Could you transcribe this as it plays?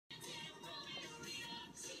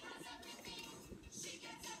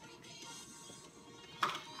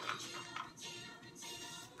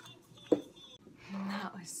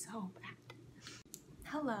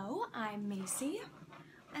Hello, I'm Macy,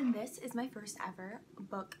 and this is my first ever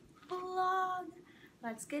book vlog.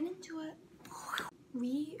 Let's get into it.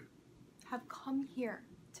 We have come here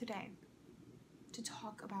today to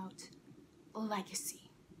talk about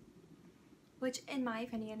Legacy, which in my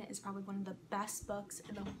opinion is probably one of the best books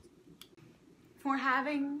in the world. For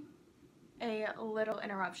having a little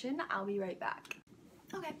interruption, I'll be right back.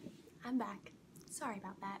 Okay, I'm back. Sorry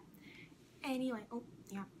about that. Anyway, oh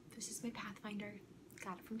yeah, this is my Pathfinder.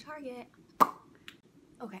 Got it from Target.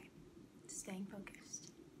 Okay, staying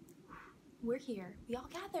focused. We're here, we all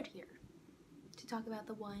gathered here to talk about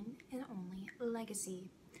the one and only Legacy.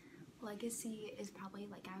 Legacy is probably,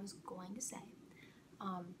 like I was going to say,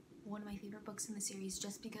 one of my favorite books in the series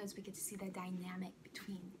just because we get to see the dynamic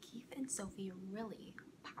between Keith and Sophie really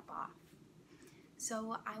pop off.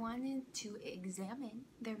 So I wanted to examine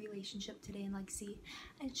their relationship today in Legacy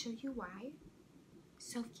and show you why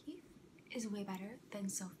Sokeefe is way better than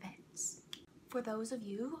Fitz. For those of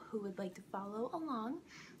you who would like to follow along,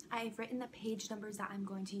 I've written the page numbers that I'm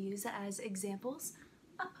going to use as examples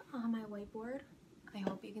up on my whiteboard. I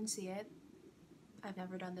hope you can see it. I've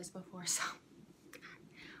never done this before, so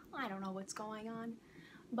I don't know what's going on.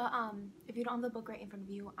 But if you don't have the book right in front of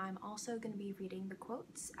you, I'm also going to be reading the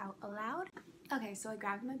quotes out aloud. Okay, so I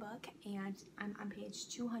grabbed my book and I'm on page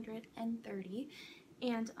 230,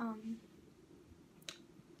 and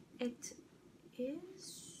it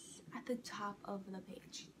is at the top of the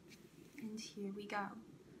page. And here we go.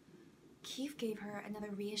 Keith gave her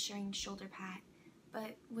another reassuring shoulder pat,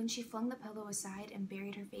 but when she flung the pillow aside and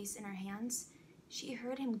buried her face in her hands, she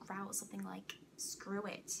heard him growl something like, "Screw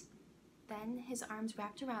it." Then his arms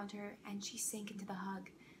wrapped around her and she sank into the hug,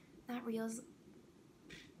 not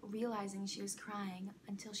realizing she was crying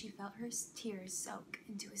until she felt her tears soak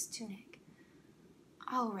into his tunic.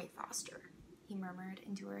 "All right, Foster," he murmured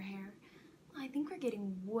into her hair. "I think we're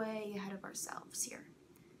getting way ahead of ourselves here.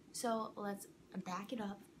 So let's back it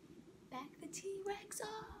up, back the T-Rex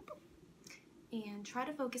up, and try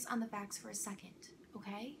to focus on the facts for a second,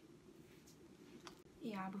 okay?"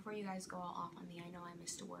 Yeah, before you guys go all off on me, I know I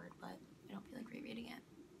missed a word, but I don't feel like rereading it.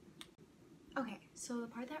 Okay, so the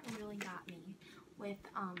part that really got me with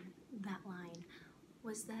that line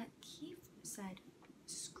was that Keith said,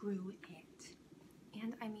 "Screw it."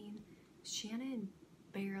 And I mean, Shannon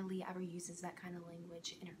barely ever uses that kind of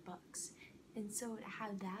language in her books. And so to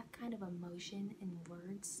have that kind of emotion in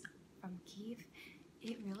words from Keith,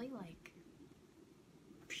 it really like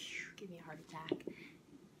gave me a heart attack.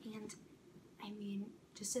 And I mean,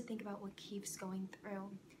 just to think about what Keith's going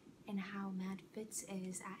through and how mad Fitz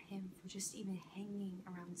is at him for just even hanging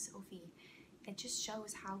around Sophie, it just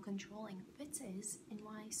shows how controlling Fitz is and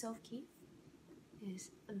why Sokeefe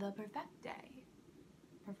is the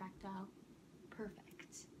perfect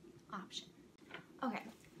option. Okay,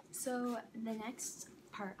 so the next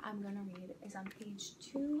part I'm gonna read is on page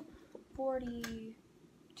 240,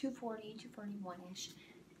 241-ish,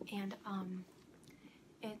 and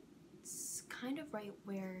it's kind of right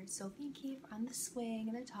where Sophie and Keith are on the swing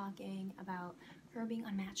and they're talking about her being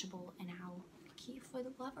unmatchable and how Keith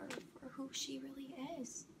would love her for who she really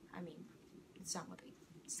is. I mean, it's not what they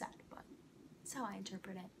said, but it's how I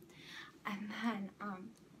interpret it. And then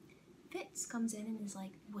Fitz comes in and is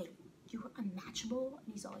like, "Wait, you were unmatchable?"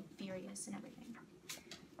 And he's all like furious and everything.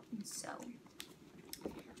 And so,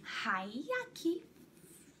 "Hiya, Keith."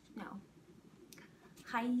 No.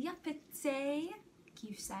 "Hiya, Fitzy,"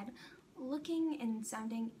 Keith said, looking and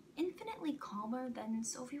sounding infinitely calmer than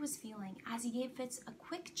Sophie was feeling as he gave Fitz a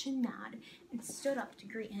quick chin nod and stood up to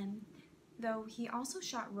greet him, though he also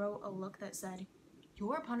shot Ro a look that said,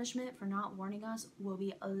 "Your punishment for not warning us will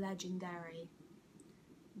be legendary."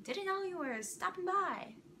 "Didn't know you were stopping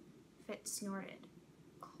by," Fitz snorted.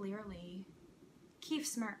 "Clearly." Keith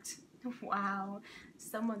smirked. "Wow,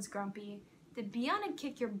 someone's grumpy. Did Byeeee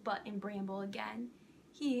kick your butt in Bramble again?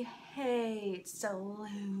 He hates to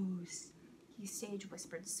lose," he stage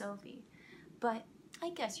whispered to Sophie. "But I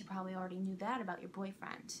guess you probably already knew that about your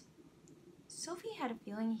boyfriend." Sophie had a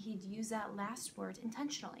feeling he'd use that last word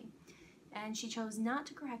intentionally, and she chose not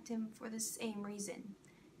to correct him for the same reason,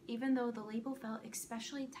 even though the label felt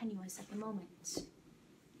especially tenuous at the moment.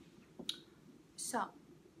 So,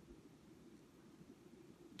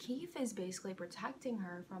 Keith is basically protecting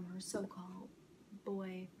her from her so-called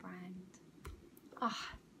boyfriend.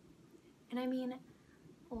 And I mean,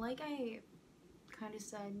 like I kind of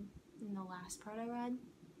said in the last part I read,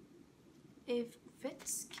 if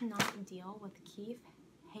Fitz cannot deal with Keith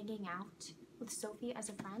hanging out with Sophie as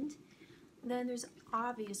a friend, then there's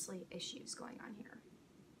obviously issues going on here.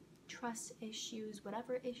 Trust issues,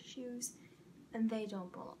 whatever issues, and they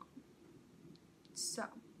don't belong. So,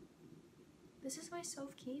 this is why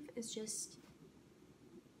Sokeefe is just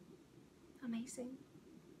amazing.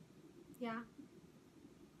 Yeah.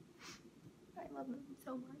 I love them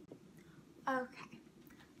so much. Okay,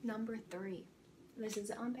 number 3. This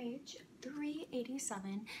is on page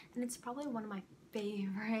 387, and it's probably one of my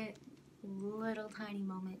favorite little tiny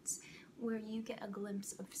moments where you get a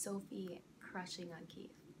glimpse of Sophie crushing on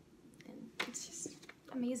Keith. And it's just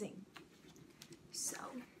amazing. So,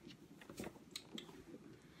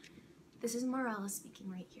 this is Morella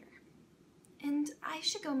speaking right here. And I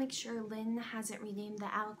should go make sure Lynn hasn't renamed the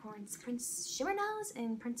alicorns Prince Shimmernose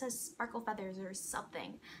and Princess Sparkle Feathers or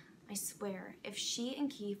something. I swear, if she and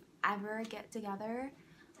Keith ever get together,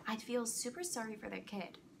 I'd feel super sorry for their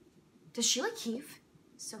kid. Does she like Keith?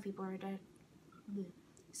 Sophie blurted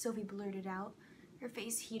out, her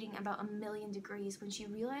face heating about 1,000,000 degrees when she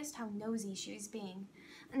realized how nosy she was being.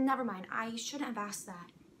 Never mind, I shouldn't have asked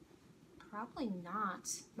that. Probably not,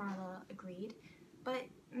 Marla agreed, but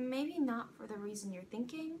maybe not for the reason you're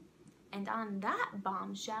thinking. And on that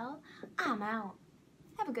bombshell, I'm out.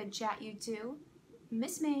 Have a good chat, you two.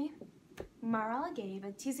 Miss me. Marla gave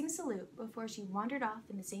a teasing salute before she wandered off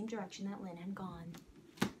in the same direction that Lynn had gone.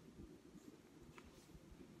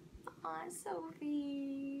 Aw,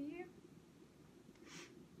 Sophie.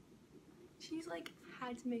 She's like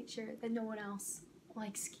had to make sure that no one else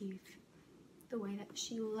likes Keith the way that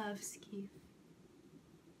she loves Keith.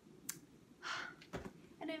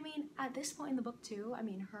 And I mean, at this point in the book too, I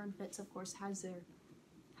mean, her and Fitz of course have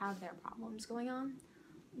their problems going on,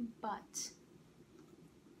 but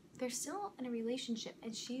they're still in a relationship,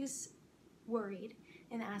 and she's worried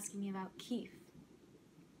and asking me about Keith.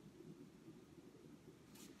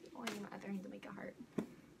 Oh, I need my other hand to make a heart.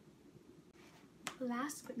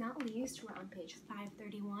 Last but not least, we're on page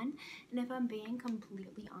 531, and if I'm being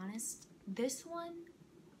completely honest, this one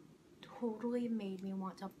totally made me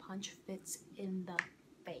want to punch Fitz in the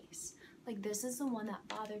face. Like, this is the one that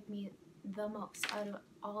bothered me the most out of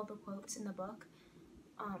all the quotes in the book.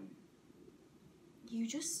 You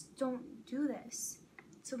just don't do this.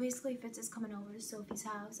 So basically, Fitz is coming over to Sophie's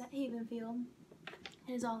house at Havenfield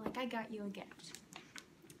and is all like, I got you a gift.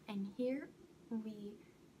 And here we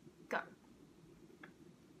go.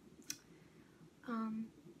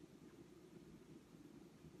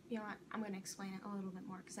 You know what? I'm going to explain it a little bit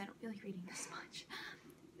more because I don't feel like reading this much.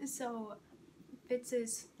 So, Fitz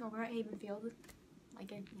is over at Havenfield.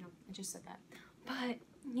 Like, I just said that. But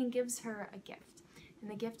he gives her a gift. And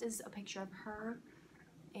the gift is a picture of her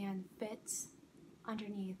and Fitz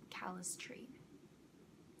underneath Callus tree.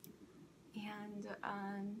 And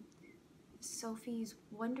Sophie's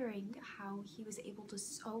wondering how he was able to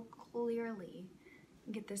so clearly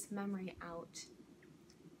get this memory out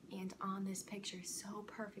and on this picture so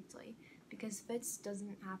perfectly, because Fitz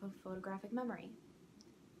doesn't have a photographic memory.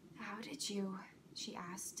 How did you? She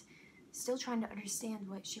asked, still trying to understand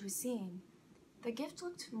what she was seeing. The gift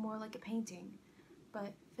looked more like a painting,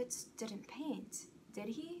 but Fitz didn't paint, did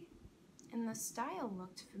he? And the style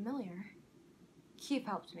looked familiar. Keith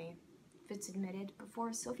helped me, Fitz admitted,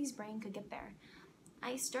 before Sophie's brain could get there.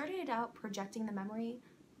 I started out projecting the memory,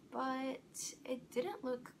 but it didn't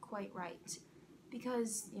look quite right.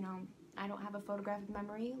 Because, I don't have a photographic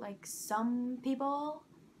memory like some people.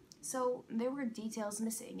 So there were details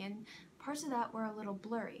missing, and parts of that were a little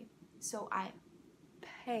blurry. So I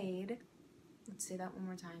paid, let's say that one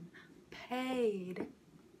more time, paid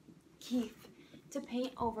Keith to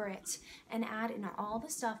paint over it and add in all the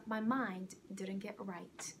stuff my mind didn't get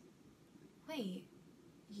right. Wait,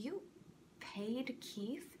 you paid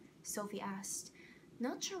Keith? Sophie asked,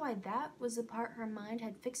 not sure why that was the part her mind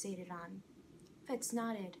had fixated on. Fitz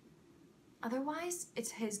nodded. Otherwise,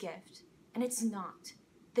 it's his gift, and it's not.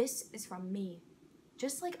 This is from me,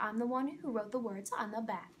 just like I'm the one who wrote the words on the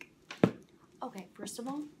back. Okay, first of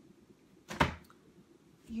all,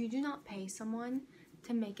 you do not pay someone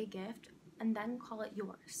to make a gift and then call it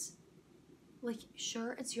yours. Like,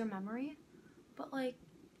 sure, it's your memory, but like,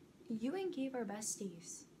 you and Gabe are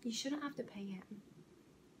besties. You shouldn't have to pay him.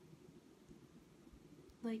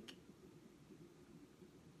 Like,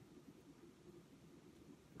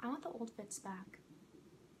 I want the old Fitz back.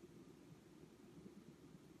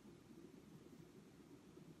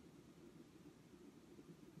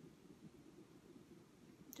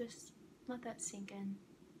 Just let that sink in.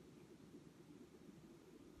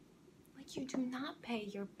 Like, you do not pay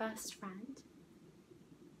your best friend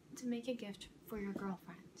to make a gift for your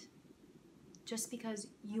girlfriend just because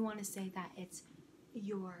you want to say that it's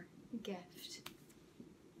your gift.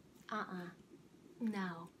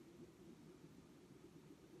 No.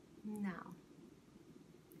 No.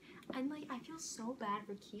 And like, I feel so bad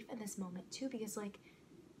for Keefe in this moment too, because like,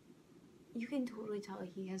 you can totally tell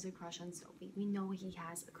he has a crush on Sophie. We know he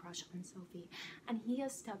has a crush on Sophie, and he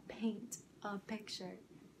has to paint a picture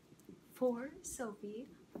for Sophie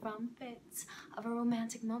from Fitz of a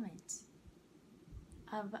romantic moment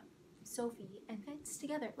of Sophie and Fitz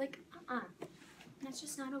together. Like, that's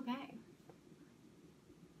just not okay.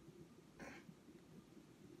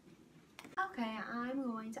 Okay, I'm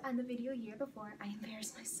going to end the video here before I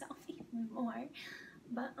embarrass myself even more.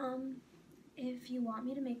 But if you want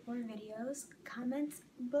me to make more videos, comment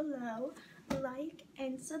below, like,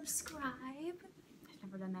 and subscribe. I've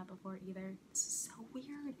never done that before either. It's so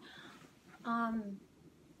weird.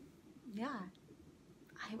 Yeah.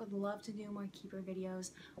 I would love to do more keeper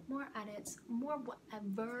videos, more edits, more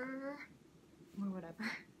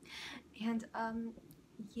whatever. And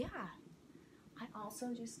yeah. I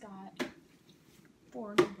also just got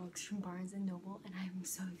 4 new books from Barnes & Noble, and I'm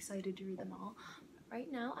so excited to read them all. Right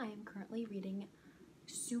now, I am currently reading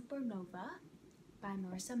Supernova by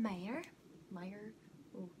Marissa Meyer.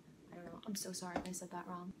 Oh, I don't know. I'm so sorry if I said that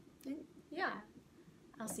wrong. And yeah,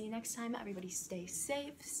 I'll see you next time. Everybody stay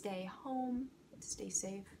safe, stay home, stay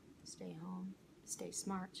safe, stay home, stay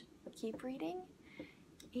smart, but keep reading.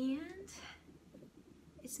 And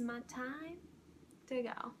it's my time to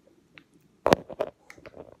go.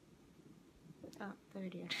 Oh, the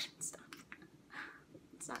video didn't stop.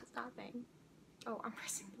 It's not stopping. Oh, I'm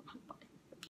pressing